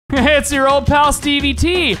It's your old pal Stevie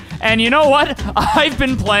T, and you know what? I've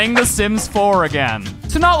been playing The Sims 4 again.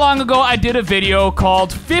 So not long ago, I did a video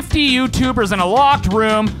called 50 YouTubers in a Locked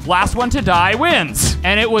Room, Last One to Die Wins.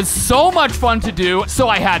 And it was so much fun to do, so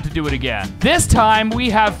I had to do it again. This time, we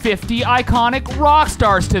have 50 iconic rock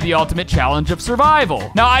stars to the ultimate challenge of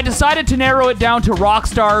survival. Now, I decided to narrow it down to rock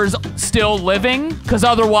stars still living, because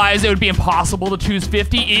otherwise it would be impossible to choose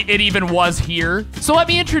 50. It even was here. So let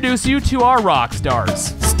me introduce you to our rock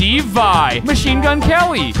stars. Steve Vai, Machine Gun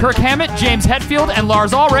Kelly, Kirk Hammett, James Hetfield, and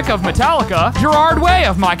Lars Ulrich of Metallica, Gerard Way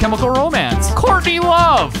of My Chemical Romance, Courtney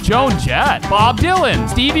Love, Joan Jett, Bob Dylan,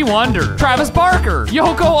 Stevie Wonder, Travis Barker,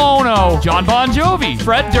 Yoko Ono, John Bon Jovi,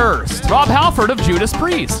 Fred Durst, Rob Halford of Judas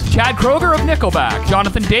Priest, Chad Kroeger of Nickelback,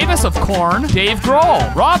 Jonathan Davis of Korn, Dave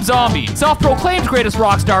Grohl, Rob Zombie, self-proclaimed greatest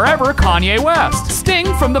rock star ever, Kanye West,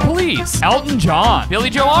 Sting from The Police, Elton John, Billy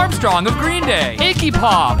Joe Armstrong of Green Day, Iggy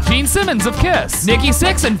Pop, Gene Simmons of Kiss, Nikki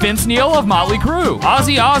Sixx and Vince Neil of Motley Crue,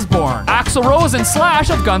 Ozzy Osbourne, Axl Rose and Slash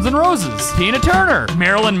of Guns N' Roses, Tina Turner,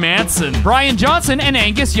 Marilyn Manson, Brian Johnson and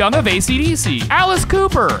Angus Young of AC/DC, Alice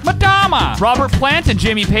Cooper, Madonna, Robert Plant and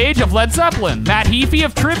Jimmy Page of Led Zeppelin, Matt Heafy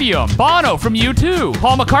of Trivium, Bono from U2,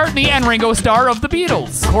 Paul McCartney and Ringo Starr of the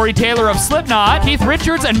Beatles, Corey Taylor of Slipknot, Keith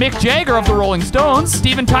Richards and Mick Jagger of the Rolling Stones,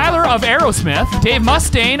 Steven Tyler of Aerosmith, Dave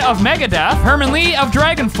Mustaine of Megadeth, Herman Lee of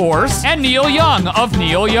Dragon Force, and Neil Young of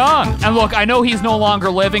Neil Young. And look, I know he's no longer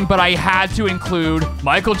living, but I had to include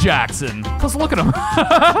Michael Jackson. Cause look at him.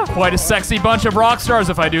 Quite a sexy bunch of rock stars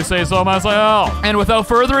if I do say so myself. And without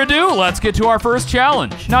further ado, let's get to our first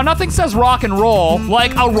challenge. Now, nothing says rock and roll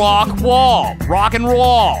like a rock wall. Rock and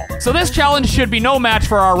roll. So this challenge should be no match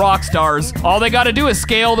for our rock stars. All they gotta do is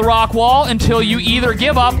scale the rock wall until you either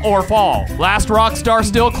give up or fall. Last rock star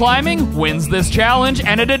still climbing wins this challenge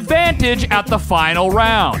and an advantage at the final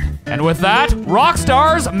round. And with that, rock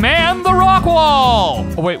stars man the rock wall.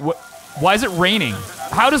 Oh wait, why is it raining?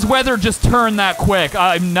 How does weather just turn that quick?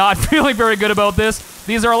 I'm not feeling very good about this.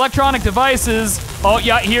 These are electronic devices. Oh,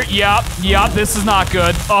 yeah, here, yeah, this is not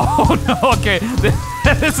good. Oh, no, okay.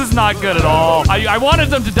 This is not good at all. I wanted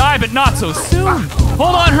them to die, but not so soon.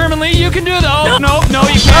 Hold on, Herman Lee, you can do that. Oh, no,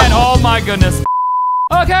 you can't. Oh, my goodness.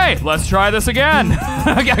 Okay, let's try this again.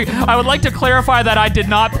 I would like to clarify that I did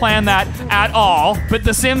not plan that at all, but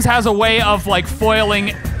The Sims has a way of like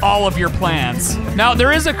foiling all of your plans. Now,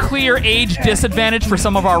 there is a clear age disadvantage for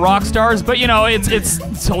some of our rock stars, but you know,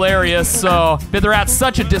 it's hilarious, so but they're at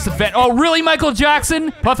such a disadvantage. Oh, really, Michael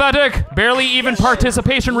Jackson? Pathetic. Barely even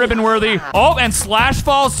participation ribbon worthy. Oh, and Slash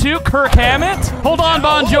falls too. Kirk Hammett? Hold on,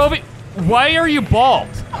 Bon Jovi. Why are you bald?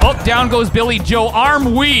 Oh, down goes Billy Joe,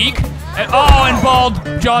 arm weak. And bald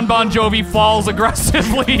John Bon Jovi falls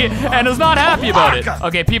aggressively and is not happy about it.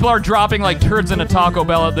 Okay, people are dropping like turds in a Taco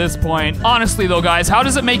Bell at this point. Honestly though, guys, how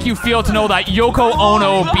does it make you feel to know that Yoko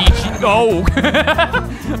Ono beat you? Oh.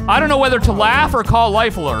 I don't know whether to laugh or call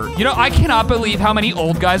life alert. You know, I cannot believe how many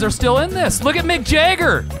old guys are still in this. Look at Mick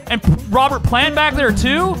Jagger and Robert Plant back there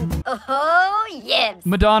too. Oh, yes.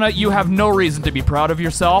 Madonna, you have no reason to be proud of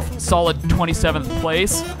yourself. Solid 27th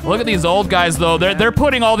place. Look at these old guys though. They're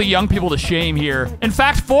putting all the young people to shame here. In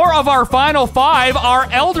fact, 4 of our final 5 are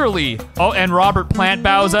elderly. Oh, and Robert Plant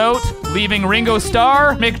bows out, leaving Ringo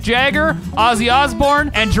Starr, Mick Jagger, Ozzy Osbourne,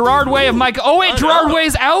 and Gerard Way of Mike. Oh wait, Gerard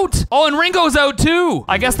Way's out. Oh, and Ringo's out too.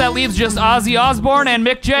 I guess that leaves just Ozzy Osbourne and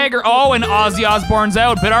Mick Jagger. Oh, and Ozzy Osbourne's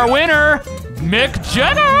out, but our winner, Mick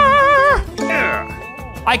Jagger.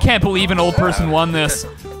 I can't believe an old person won this.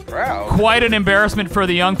 Quite an embarrassment for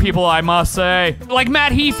the young people, I must say. Like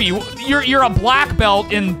Matt Heafy, you're a black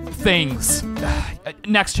belt in things.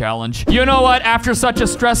 Next challenge. You know what? After such a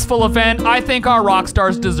stressful event, I think our rock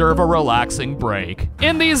stars deserve a relaxing break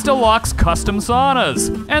in these deluxe custom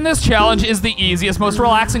saunas. And this challenge is the easiest, most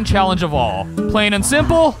relaxing challenge of all. Plain and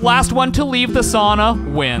simple, last one to leave the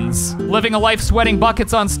sauna wins. Living a life sweating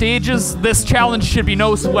buckets on stages, this challenge should be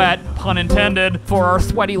no sweat, pun intended, for our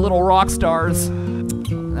sweaty little rock stars.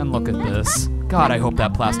 And look at this. God, I hope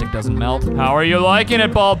that plastic doesn't melt. How are you liking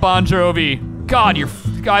it, Bald Bon Jovi? God,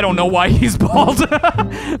 I don't know why he's bald.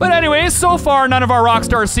 But anyways, so far, none of our rock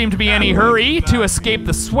stars seem to be in any hurry to escape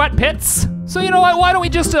the sweat pits. So you know what, why don't we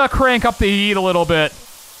just crank up the heat a little bit?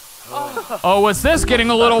 Oh, what's this? Getting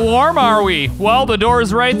a little warm, are we? Well, the door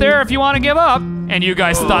is right there if you want to give up. And you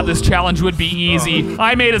guys thought this challenge would be easy.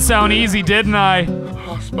 I made it sound easy, didn't I?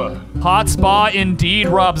 Hot spa indeed,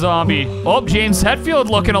 Rob Zombie. Oh, James Hetfield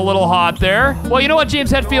looking a little hot there. Well, you know what,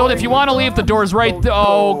 James Hetfield, if you want to leave, the door's right.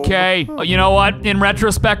 Okay. You know what? In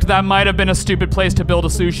retrospect, that might have been a stupid place to build a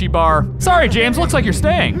sushi bar. Sorry, James. Looks like you're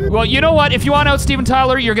staying. Well, you know what? If you want out Steven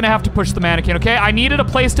Tyler, you're gonna have to push the mannequin, okay? I needed a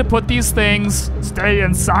place to put these things. Stay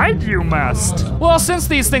inside, you must. Well, since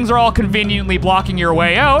these things are all conveniently blocking your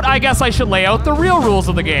way out, I guess I should lay out the real rules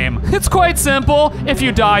of the game. It's quite simple. If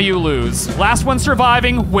you die, you lose. Last one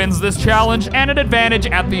surviving wins this challenge and an advantage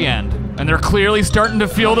at the end. And they're clearly starting to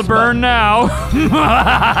feel the burn now.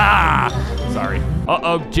 Sorry.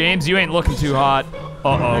 Uh-oh, James, you ain't looking too hot.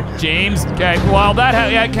 Uh-oh, James. Okay, well,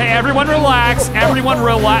 okay, everyone relax. Everyone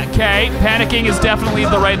relax. Okay, panicking is definitely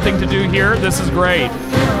the right thing to do here. This is great.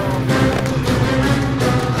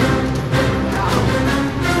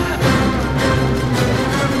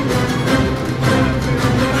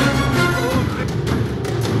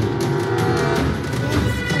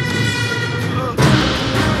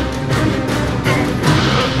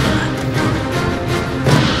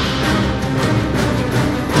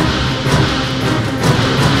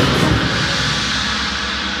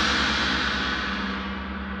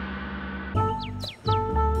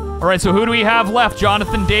 All right, so who do we have left?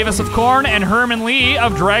 Jonathan Davis of Korn and Herman Lee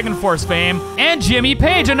of Dragon Force fame, and Jimmy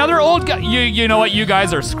Page, another old guy. You know what? You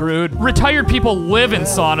guys are screwed. Retired people live in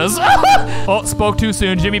saunas. Oh, spoke too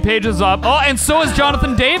soon. Jimmy Page is up. Oh, and so is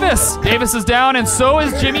Jonathan Davis. Davis is down, and so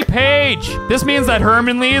is Jimmy Page. This means that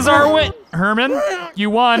Herman Lee is our win. Herman,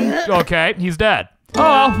 you won. Okay, he's dead. Oh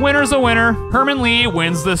well, winner's a winner. Herman Lee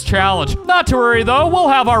wins this challenge. Not to worry though, we'll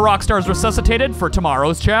have our Rockstars resuscitated for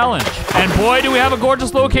tomorrow's challenge. And boy, do we have a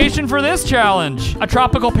gorgeous location for this challenge. A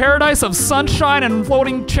tropical paradise of sunshine and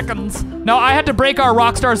floating chickens. Now, I had to break our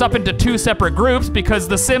Rockstars up into 2 separate groups because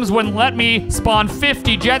the Sims wouldn't let me spawn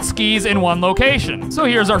 50 jet skis in one location. So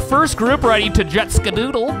here's our first group ready to jet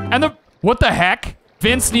skadoodle. And what the heck?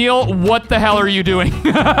 Vince Neil, what the hell are you doing?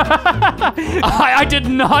 I did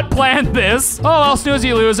not plan this. Oh, well, snooze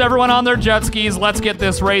you lose. Everyone on their jet skis. Let's get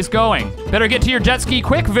this race going. Better get to your jet ski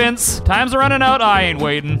quick, Vince. Time's running out. I ain't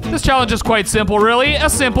waiting. This challenge is quite simple, really. A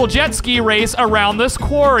simple jet ski race around this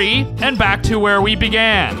quarry and back to where we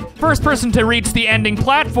began. First person to reach the ending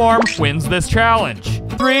platform wins this challenge.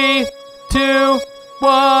 3, 2,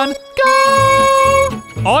 1, go!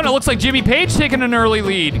 Oh, and it looks like Jimmy Page taking an early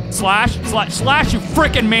lead. Slash, you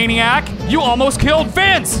frickin' maniac. You almost killed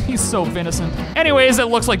Vince. He's so innocent. Anyways, it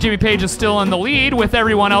looks like Jimmy Page is still in the lead with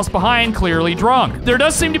everyone else behind clearly drunk. There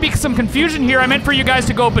does seem to be some confusion here. I meant for you guys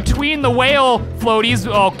to go between the whale floaties.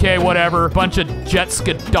 Okay, whatever. Bunch of jet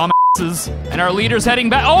ski dumbasses. And our leader's heading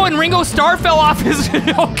back. Oh, and Ringo Starr fell off his,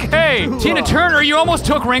 okay. Tina Turner, you almost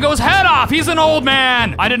took Ringo's head off. He's an old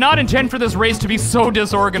man. I did not intend for this race to be so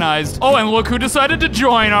disorganized. Oh, and look who decided to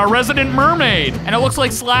join, our resident mermaid. And it looks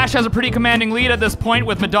like Slash has a pretty commanding lead at this point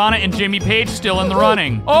with Madonna and Jimmy Page still in the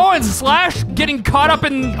running. Oh, and Slash getting caught up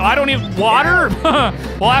in, water?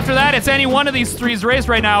 Well, after that, it's any one of these three's race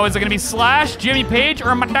right now. Is it gonna be Slash, Jimmy Page,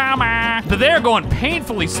 or Madonna? But they're going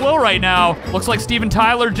painfully slow right now. Looks like Steven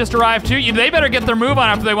Tyler just arrived too. They better get their move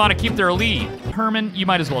on if they want to keep their lead. Herman, you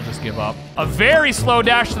might as well just give up. A very slow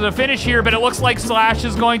dash to the finish here, but it looks like Slash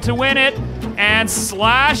is going to win it. And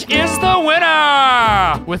Slash is the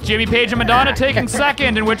winner! With Jimmy Page and Madonna taking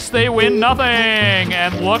second, in which they win nothing.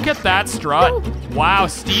 And look at that strut. Wow,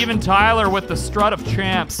 Steven Tyler with the strut of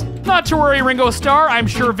champs. Not to worry, Ringo Starr. I'm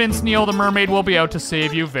sure Vince Neil the Mermaid will be out to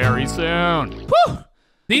save you very soon. Whew!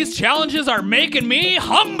 These challenges are making me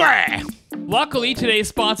hungry! Luckily, today's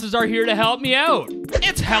sponsors are here to help me out.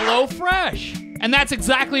 It's HelloFresh. And that's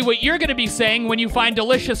exactly what you're gonna be saying when you find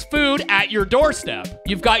delicious food at your doorstep.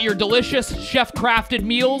 You've got your delicious chef-crafted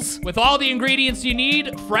meals with all the ingredients you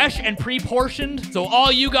need, fresh and pre-portioned, so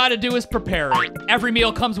all you gotta do is prepare it. Every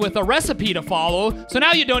meal comes with a recipe to follow, so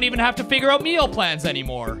now you don't even have to figure out meal plans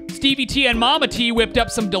anymore. Stevie T and Mama T whipped up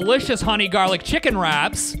some delicious honey garlic chicken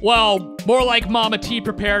wraps. Well, more like Mama T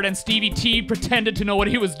prepared and Stevie T pretended to know what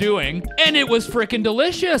he was doing. And it was frickin'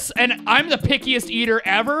 delicious. And I'm the pickiest eater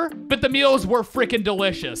ever, but the meals were frickin'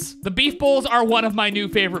 delicious. The beef bowls are one of my new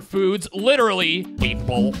favorite foods, literally beef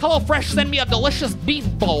bowl. HelloFresh sent me a delicious beef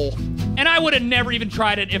bowl. And I would have never even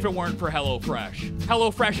tried it if it weren't for HelloFresh.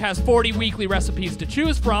 HelloFresh has 40 weekly recipes to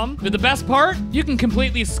choose from. But the best part, you can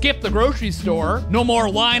completely skip the grocery store. No more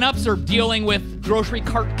lineups or dealing with grocery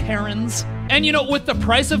cart Karens. And you know, with the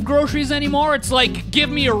price of groceries anymore, it's like, give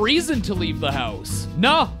me a reason to leave the house.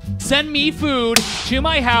 No, send me food to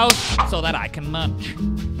my house so that I can munch.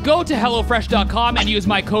 Go to HelloFresh.com and use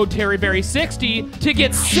my code Terreberry60 to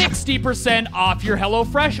get 60% off your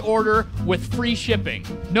HelloFresh order with free shipping.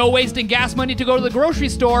 No wasting gas money to go to the grocery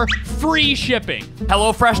store, free shipping.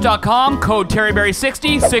 HelloFresh.com, code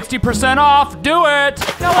Terreberry60, 60% off, do it!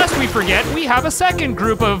 Now lest we forget, we have a second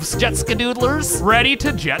group of jet skadoodlers ready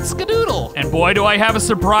to jet skadoodle. And boy, do I have a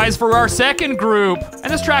surprise for our second group.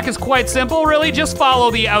 And this track is quite simple, really. Just follow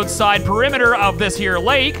the outside perimeter of this here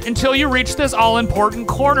lake until you reach this all-important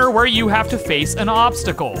corner where you have to face an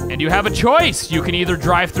obstacle. And you have a choice. You can either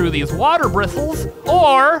drive through these water bristles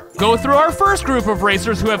or go through our first group of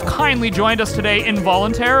racers who have kindly joined us today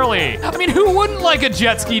involuntarily. I mean, who wouldn't like a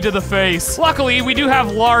jet ski to the face? Luckily, we do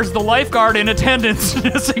have Lars the lifeguard in attendance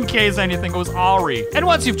just in case anything goes awry. And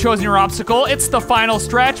once you've chosen your obstacle, it's the final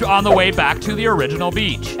stretch on the way back to the original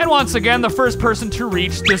beach. And once again, the first person to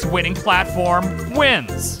reach this winning platform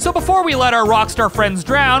wins. So before we let our Rockstar friends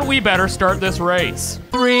drown, we better start this race.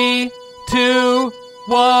 3, 2,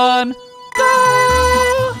 1,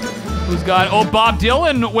 go! Who's got, oh, Bob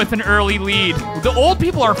Dylan with an early lead. The old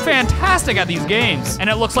people are fantastic at these games. And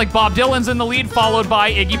it looks like Bob Dylan's in the lead, followed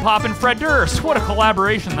by Iggy Pop and Fred Durst. What a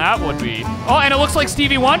collaboration that would be. Oh, and it looks like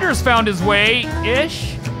Stevie Wonder's found his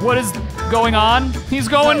way-ish. What is going on? He's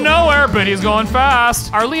going nowhere, but he's going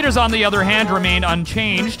fast. Our leaders, on the other hand, remain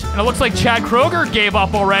unchanged. And it looks like Chad Kroger gave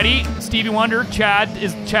up already. Stevie Wonder, Chad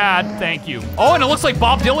is Chad, thank you. Oh, and it looks like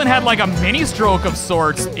Bob Dylan had like a mini stroke of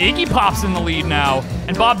sorts. Iggy Pop's in the lead now.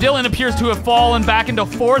 And Bob Dylan appears to have fallen back into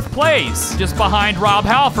 4th place, just behind Rob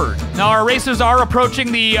Halford. Now our racers are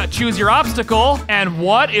approaching the choose your obstacle. And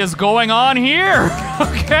what is going on here?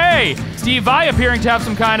 Okay, Steve Vai appearing to have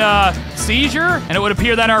some kind of seizure. And it would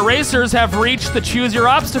appear that our racers have reached the choose your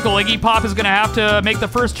obstacle. Iggy Pop is gonna have to make the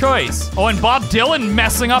first choice. Oh, and Bob Dylan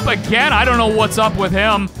messing up again. I don't know what's up with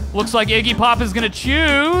him. Looks like Iggy Pop is gonna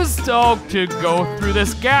choose to go through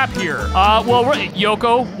this gap here. Well,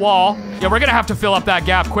 Yoko, Wall. Yeah, we're gonna have to fill up that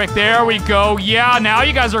gap quick. There we go. Yeah, now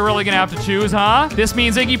you guys are really gonna have to choose, huh? This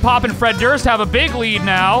means Iggy Pop and Fred Durst have a big lead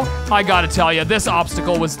now. I gotta tell you, this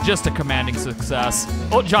obstacle was just a commanding success.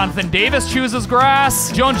 Oh, Jonathan Davis chooses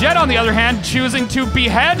grass. Joan Jett, on the other hand, choosing to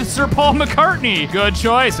behead Sir Paul McCartney. Good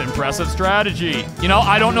choice, impressive strategy. You know,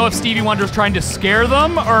 I don't know if Stevie Wonder's trying to scare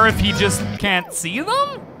them or if he just can't see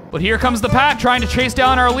them. But here comes the pack trying to chase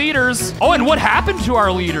down our leaders. Oh, and what happened to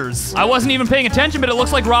our leaders? I wasn't even paying attention, but it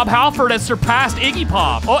looks like Rob Halford has surpassed Iggy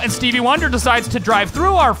Pop. Oh, and Stevie Wonder decides to drive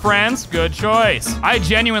through our friends. Good choice. I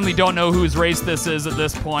genuinely don't know whose race this is at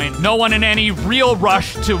this point. No one in any real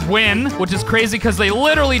rush to win, which is crazy because they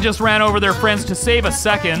literally just ran over their friends to save a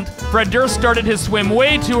second. Fred Durst started his swim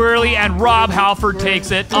way too early, and Rob Halford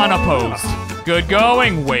takes it unopposed. Good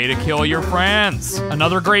going, way to kill your friends.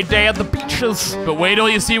 Another great day at the beaches. But wait till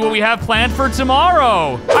you see what we have planned for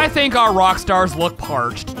tomorrow. I think our rock stars look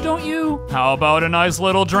parched, don't you? How about a nice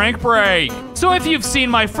little drink break? So if you've seen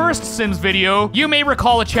my first Sims video, you may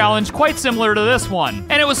recall a challenge quite similar to this one.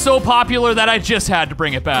 And it was so popular that I just had to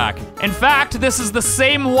bring it back. In fact, this is the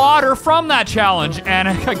same water from that challenge, and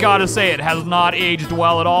I gotta say, it has not aged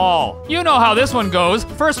well at all. You know how this one goes.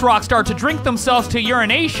 First rock star to drink themselves to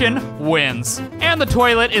urination wins. And the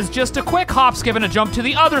toilet is just a quick hop, skip, and a jump to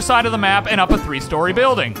the other side of the map and up a 3-story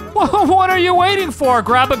building. What are you waiting for?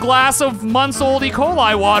 Grab a glass of months-old E.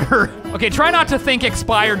 coli water. Okay, try not to think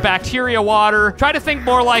expired bacteria water. Try to think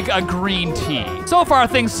more like a green tea. So far,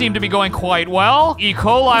 things seem to be going quite well. E.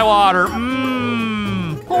 coli water,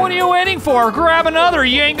 What are you waiting for? Grab another,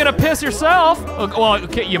 you ain't gonna piss yourself. Well,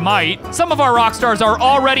 okay, you might. Some of our rock stars are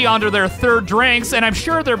already onto their 3rd drinks, and I'm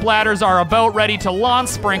sure their bladders are about ready to lawn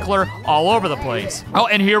sprinkler all over the place. Oh,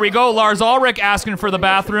 and here we go, Lars Ulrich asking for the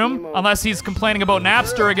bathroom. Unless he's complaining about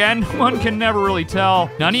Napster again, one can never really tell.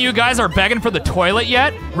 None of you guys are begging for the toilet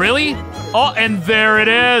yet? Really? Oh, and there it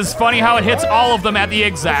is. Funny how it hits all of them at the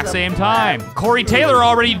exact same time. Corey Taylor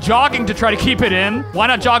already jogging to try to keep it in. Why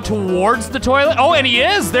not jog towards the toilet? Oh, and he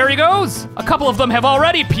is. There he goes. A couple of them have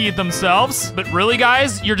already peed themselves. But really,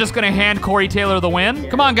 guys, you're just gonna hand Corey Taylor the win?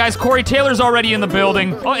 Come on, guys. Corey Taylor's already in the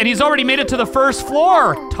building. Oh, and he's already made it to the 1st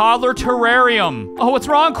floor. Toddler terrarium. Oh, what's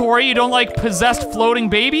wrong, Corey? You don't like possessed floating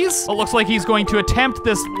babies? It looks like he's going to attempt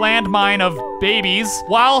this landmine of babies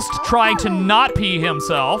whilst trying to not pee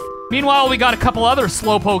himself. Meanwhile, we got a couple other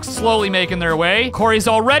slowpokes slowly making their way. Corey's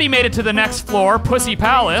already made it to the next floor, Pussy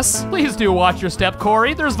Palace. Please do watch your step,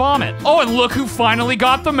 Corey. There's vomit. Oh, and look who finally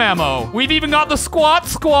got the memo. We've even got the squat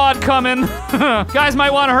squad coming. Guys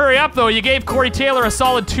might want to hurry up, though. You gave Corey Taylor a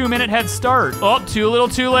solid 2-minute head start. Oh, too little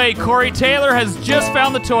too late. Corey Taylor has just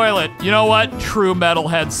found the toilet. You know what? True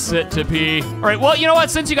metalheads sit to pee. All right, well, you know what?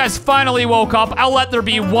 Since you guys finally woke up, I'll let there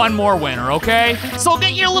be one more winner, okay? So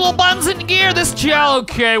get your little buns in gear. This challenge.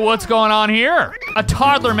 Okay, what's going on here? A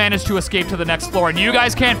toddler managed to escape to the next floor, and you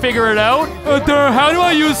guys can't figure it out? How do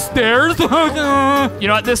I use stairs? You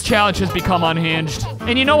know what? This challenge has become unhinged.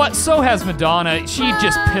 And you know what? So has Madonna. She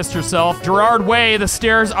just pissed herself. Gerard Way, the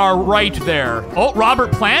stairs are right there. Oh,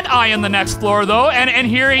 Robert Plant eyeing the next floor, though, and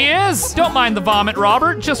here he is. Don't mind the vomit,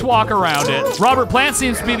 Robert. Just walk around it. Robert Plant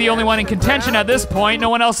seems to be the only one in contention at this point. No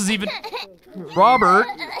one else is even... Robert,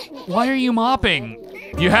 why are you mopping?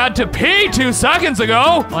 You had to pee 2 seconds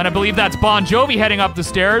ago. And I believe that's Bon Jovi heading up the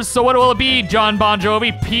stairs. So what will it be, John Bon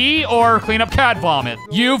Jovi? Pee or clean up cat vomit?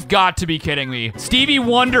 You've got to be kidding me. Stevie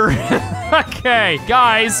Wonder. Okay,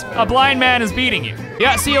 guys, a blind man is beating you.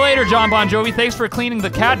 Yeah, see you later, John Bon Jovi. Thanks for cleaning the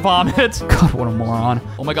cat vomit. God, what a moron.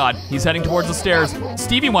 Oh my God, he's heading towards the stairs.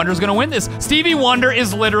 Stevie Wonder's gonna win this. Stevie Wonder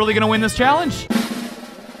is literally gonna win this challenge.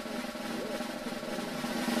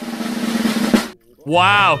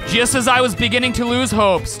 Wow, just as I was beginning to lose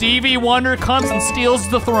hope, Stevie Wonder comes and steals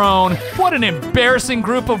the throne. What an embarrassing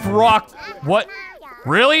group of rock... What?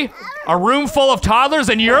 Really? A room full of toddlers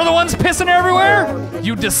and you're the ones pissing everywhere?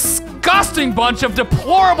 You disgusting bunch of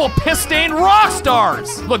deplorable piss-stained rock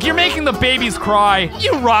stars! Look, you're making the babies cry.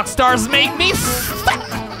 You rock stars make me sick!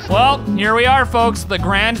 Well, here we are, folks, the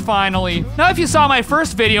grand finale. Now, if you saw my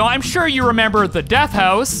first video, I'm sure you remember the Death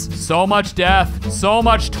House. So much death, so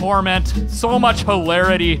much torment, so much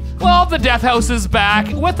hilarity. Well, the Death House is back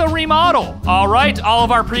with a remodel. All right, all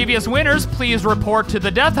of our previous winners, please report to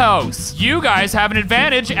the Death House. You guys have an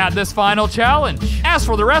advantage at this final challenge. As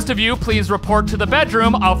for the rest of you, please report to the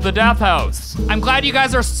bedroom of the Death House. I'm glad you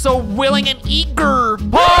guys are so willing and eager.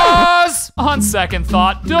 Pause! On second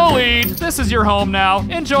thought, delete. This is your home now.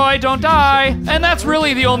 Enjoy. Don't die. And that's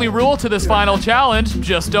really the only rule to this final challenge.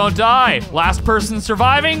 Just don't die. Last person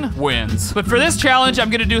surviving wins. But for this challenge, I'm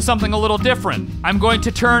gonna do something a little different. I'm going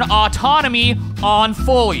to turn autonomy on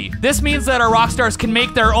fully. This means that our rock stars can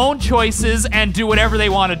make their own choices and do whatever they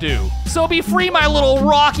want to do. So be free, my little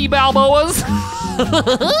Rocky Balboas.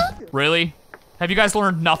 Really? Have you guys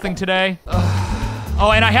learned nothing today?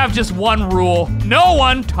 Oh, and I have just one rule. No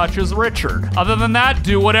one touches Richard. Other than that,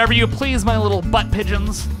 do whatever you please, my little butt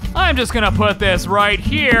pigeons. I'm just gonna put this right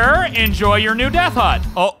here. Enjoy your new death hut.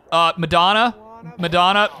 Oh, Madonna?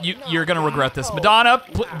 Madonna, you're gonna regret this. Madonna,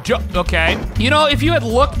 okay. You know, if you had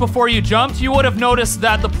looked before you jumped, you would have noticed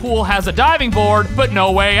that the pool has a diving board, but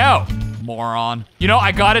no way out. Moron. You know,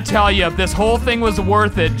 I gotta tell you, this whole thing was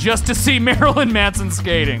worth it just to see Marilyn Manson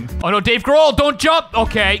skating. Oh no, Dave Grohl, don't jump!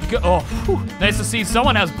 Okay, oh, whew. Nice to see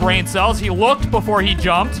someone has brain cells. He looked before he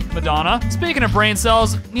jumped. Madonna. Speaking of brain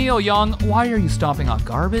cells, Neil Young, why are you stomping on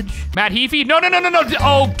garbage? Matt Heafy? No.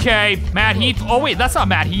 Okay, Matt Heafy. Oh wait, that's not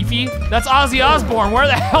Matt Heafy. That's Ozzy Osbourne. Where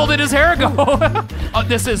the hell did his hair go? Oh,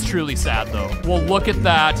 this is truly sad though. Well, look at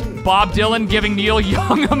that. Bob Dylan giving Neil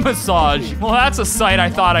Young a massage. Well, that's a sight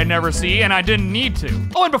I thought I'd never see, and I didn't need to.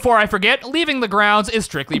 Oh, and before I forget, leaving the grounds is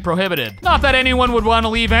strictly prohibited. Not that anyone would want to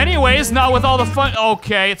leave anyways, not with all the fun.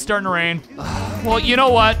 Okay, it's starting to rain. Well, you know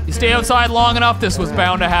what? You stay outside long enough, this was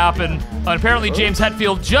bound to happen. Apparently James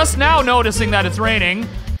Hetfield just now noticing that it's raining.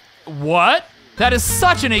 What? That is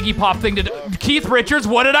such an Iggy Pop thing to do. Keith Richards,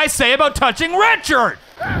 what did I say about touching Richard?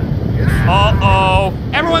 Uh-oh.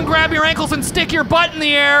 Everyone grab your ankles and stick your butt in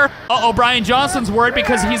the air. Uh-oh, Brian Johnson's worried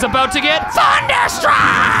because he's about to get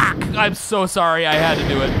thunderstruck! I'm so sorry, I had to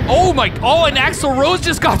do it. Oh and Axl Rose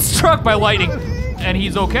just got struck by lightning. And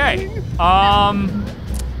he's okay.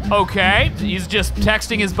 Okay, he's just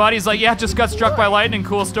texting his buddies like, yeah, just got struck by lightning,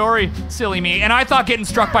 cool story. Silly me, and I thought getting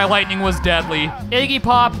struck by lightning was deadly. Iggy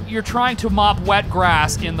Pop, you're trying to mop wet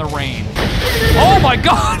grass in the rain. Oh my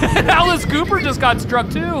God, Alice Cooper just got struck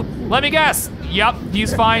too. Let me guess, yep,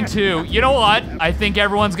 he's fine too. You know what? I think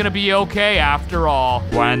everyone's gonna be okay after all.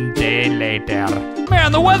 One day later.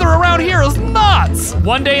 Man, the weather around here is nuts.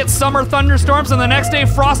 One day it's summer thunderstorms and the next day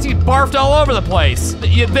frosty barfed all over the place.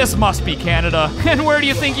 This must be Canada. And where do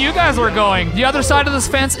you think you guys are going? The other side of this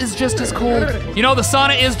fence is just as cold. You know, the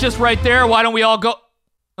sauna is just right there. Why don't we all go?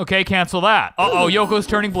 Okay, cancel that. Uh-oh, Yoko's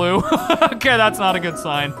turning blue. Okay, that's not a good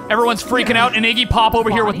sign. Everyone's freaking out and Iggy Pop over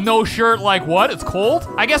here with no shirt like, what, it's cold?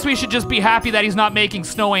 I guess we should just be happy that he's not making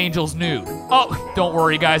snow angels nude. Oh, don't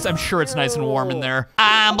worry, guys. I'm sure it's nice and warm in there.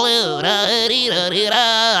 I'm blue,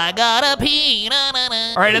 I gotta pee.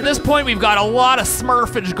 All right, at this point, we've got a lot of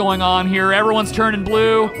smurfage going on here. Everyone's turning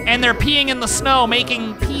blue, and they're peeing in the snow,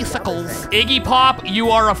 making pee-sicles. Iggy Pop, you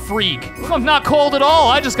are a freak. I'm not cold at all.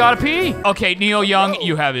 I just gotta pee. Okay, Neil Young,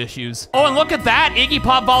 you have issues. Oh, and look at that. Iggy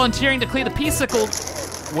Pop volunteering to clean the pee-sicle.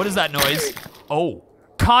 What is that noise? Oh.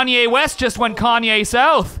 Kanye West just went Kanye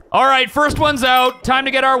South. All right, first one's out. Time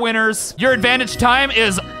to get our winners. Your advantage time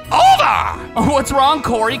is over. Oh, what's wrong,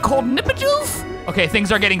 Corey? Cold nippages? Okay,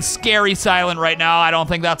 things are getting scary silent right now. I don't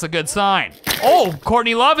think that's a good sign. Oh,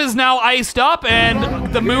 Courtney Love is now iced up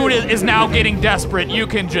and the mood is now getting desperate. You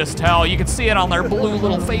can just tell. You can see it on their blue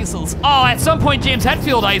little faces. Oh, at some point, James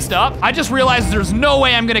Hetfield iced up. I just realized there's no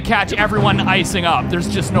way I'm gonna catch everyone icing up. There's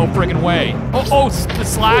just no friggin' way. Oh, the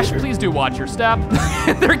Slash, please do watch your step.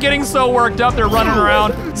 They're getting so worked up. They're running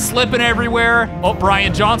around, slipping everywhere. Oh,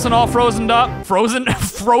 Brian Johnson all frozened up. Frozened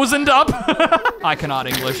up? I cannot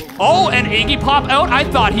English. Oh, and Iggy Pop out. I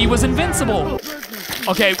thought he was invincible.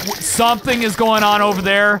 Okay, something is going on over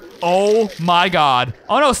there. Oh my God.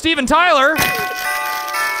 Oh no, Steven Tyler.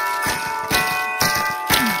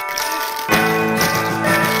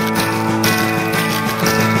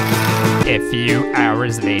 A few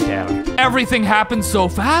hours later. Everything happened so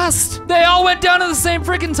fast. They all went down at the same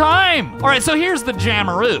freaking time. All right, so here's the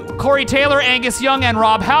jammeroo. Corey Taylor, Angus Young, and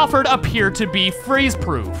Rob Halford appear to be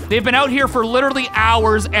freeze-proof. They've been out here for literally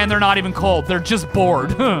hours and they're not even cold. They're just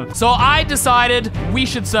bored. So I decided we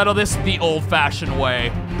should settle this the old-fashioned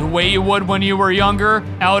way. The way you would when you were younger,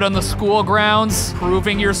 out on the school grounds,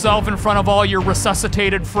 proving yourself in front of all your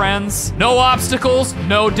resuscitated friends. No obstacles,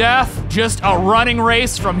 no death, just a running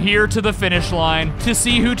race from here to the finish line to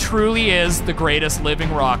see who truly is the greatest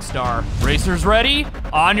living rock star. Racers ready?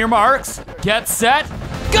 On your marks, get set,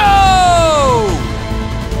 go!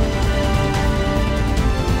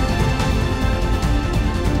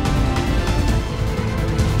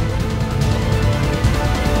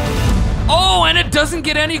 Oh, and it doesn't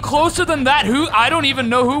get any closer than that. I don't even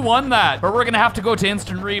know who won that, but we're gonna have to go to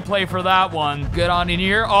instant replay for that one. Get on in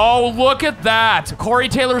here. Oh, look at that. Corey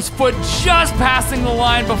Taylor's foot just passing the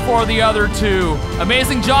line before the other two.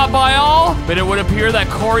 Amazing job by all, but it would appear that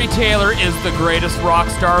Corey Taylor is the greatest rock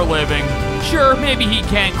star living. Sure, maybe he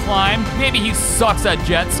can't climb, maybe he sucks at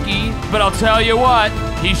jet ski, but I'll tell you what,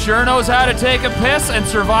 he sure knows how to take a piss and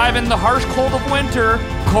survive in the harsh cold of winter.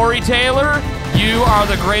 Corey Taylor, you are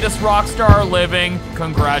the greatest rock star living.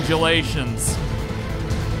 Congratulations.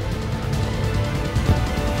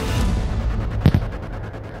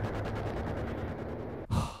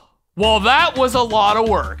 Well, that was a lot of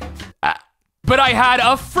work. But I had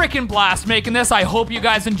a freaking blast making this. I hope you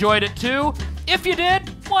guys enjoyed it too. If you did,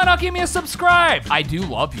 why not give me a subscribe? I do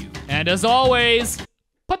love you. And as always,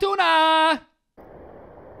 Patuna!